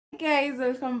Guys,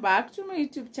 welcome back to my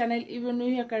YouTube channel. Even though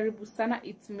you're karibu sana,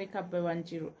 it's Makeup by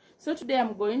Wanjiru. So today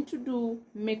I'm going to do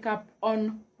makeup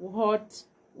on hot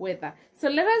weather. So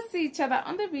let us see each other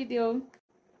on the video.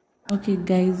 Okay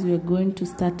guys, we are going to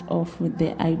start off with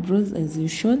the eyebrows as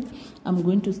usual. I'm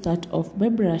going to start off by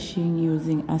brushing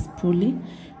using a spoolie.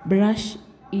 Brush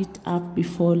it up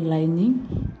before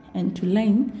lining, and to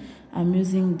line I'm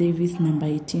using Davis number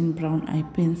 18 brown eye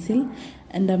pencil,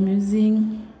 and I'm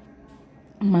using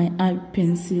my eye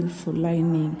pencil for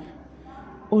lining.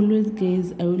 Always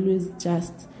guys, I always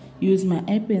just use my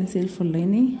eye pencil for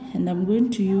lining, and I'm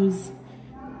going to use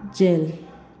gel,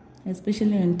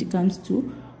 especially when it comes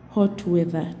to hot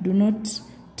weather. Do not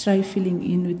try filling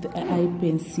in with the eye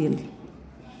pencil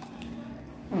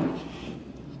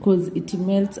because it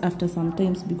melts after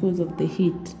sometimes because of the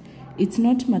heat. It's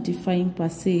not mattifying per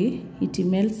se, it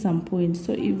melts some point.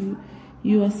 So if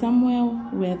you are somewhere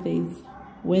where there is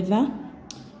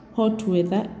hot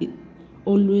weather,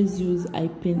 always use eye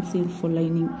pencil for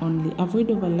lining only. Avoid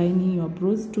overlining your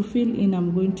brows. To fill in,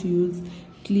 I'm going to use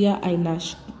clear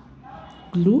eyelash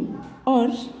glue or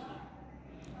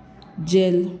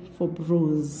gel for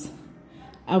brows.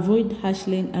 Avoid harsh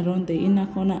line around the inner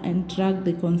corner and drag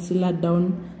the concealer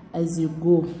down as you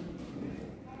go.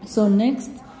 So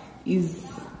next is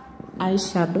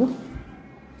eyeshadow.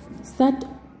 Start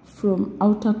from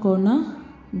outer corner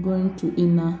going to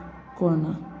inner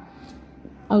corner,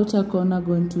 outer corner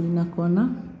going to inner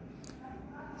corner.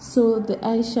 So the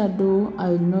eyeshadow, I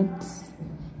will not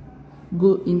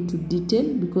go into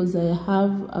detail because I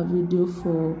have a video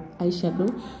for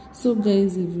eyeshadow. So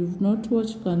guys, if you've not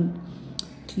watched, you can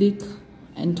click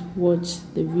and watch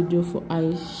the video for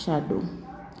eyeshadow.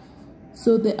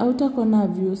 So the outer corner,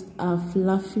 I've used a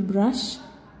fluffy brush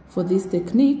for this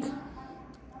technique.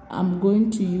 I'm going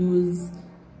to use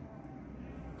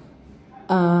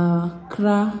a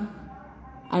crayon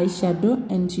eyeshadow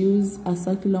and use a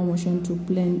circular motion to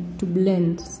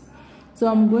blend. So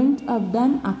I've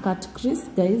done a cut crease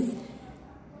guys.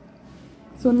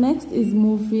 So next is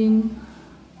moving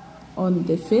on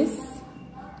the face.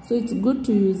 So it's good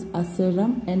to use a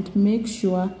serum and make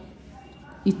sure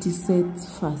it is set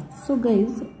fast. So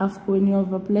guys, after when you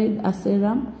have applied a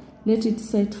serum, let it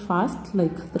set fast,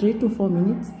 like 3 to 4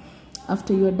 minutes.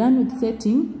 After you are done with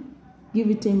setting, give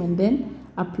it time and then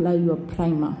apply your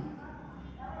primer.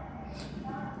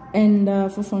 And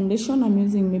for foundation, I'm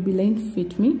using Maybelline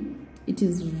Fit Me. It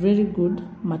is very good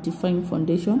mattifying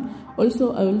foundation.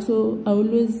 Also, I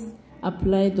always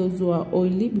apply those who are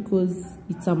oily because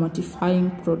it's a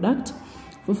mattifying product.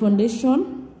 For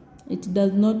foundation, it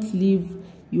does not leave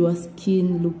your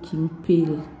skin looking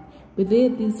pale. But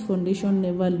this foundation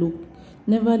does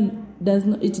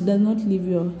not leave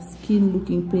your skin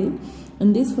looking pale.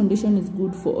 And this foundation is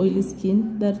good for oily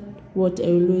skin. That's what I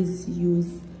always use,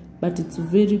 but it's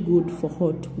very good for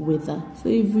hot weather. So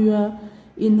if you are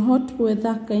in hot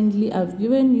weather, kindly, I've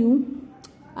given you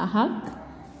a hack.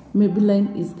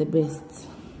 Maybelline is the best.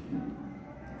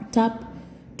 Tap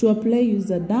to apply, use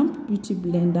a damp beauty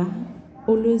blender.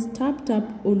 Always tap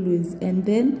always, and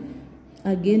then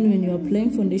again when you're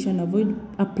applying foundation, avoid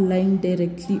applying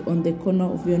directly on the corner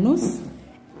of your nose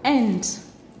and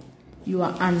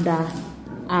your under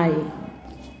eye.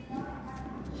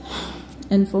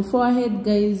 And for forehead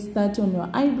guys, start on your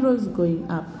eyebrows going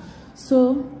up.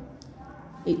 So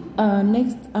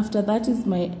next after that is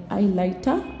my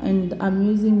highlighter, and I'm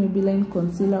using Maybelline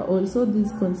concealer. Also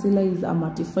this concealer is a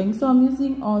mattifying, so I'm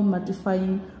using all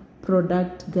mattifying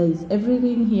product guys.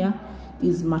 Everything here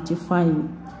is mattifying.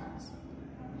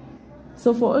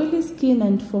 So for oily skin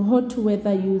and for hot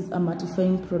weather, use a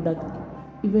mattifying product.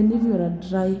 Even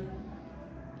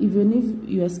if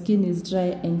your skin is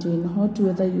dry and you're in hot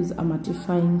weather, use a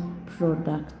mattifying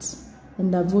product.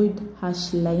 And avoid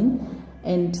harsh line,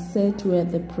 and set where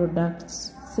you've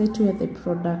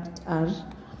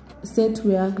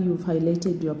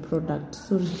highlighted your product.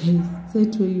 Sorry guys,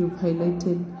 set where you've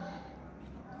highlighted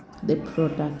the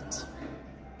product.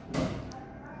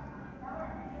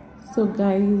 So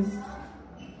guys,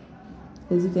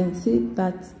 as you can see,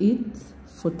 that's it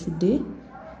for today.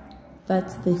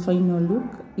 That's the final look.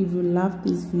 If you love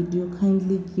this video,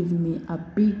 kindly give me a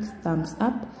big thumbs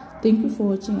up. Thank you for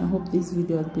watching. I hope this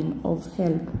video has been of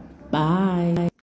help. Bye.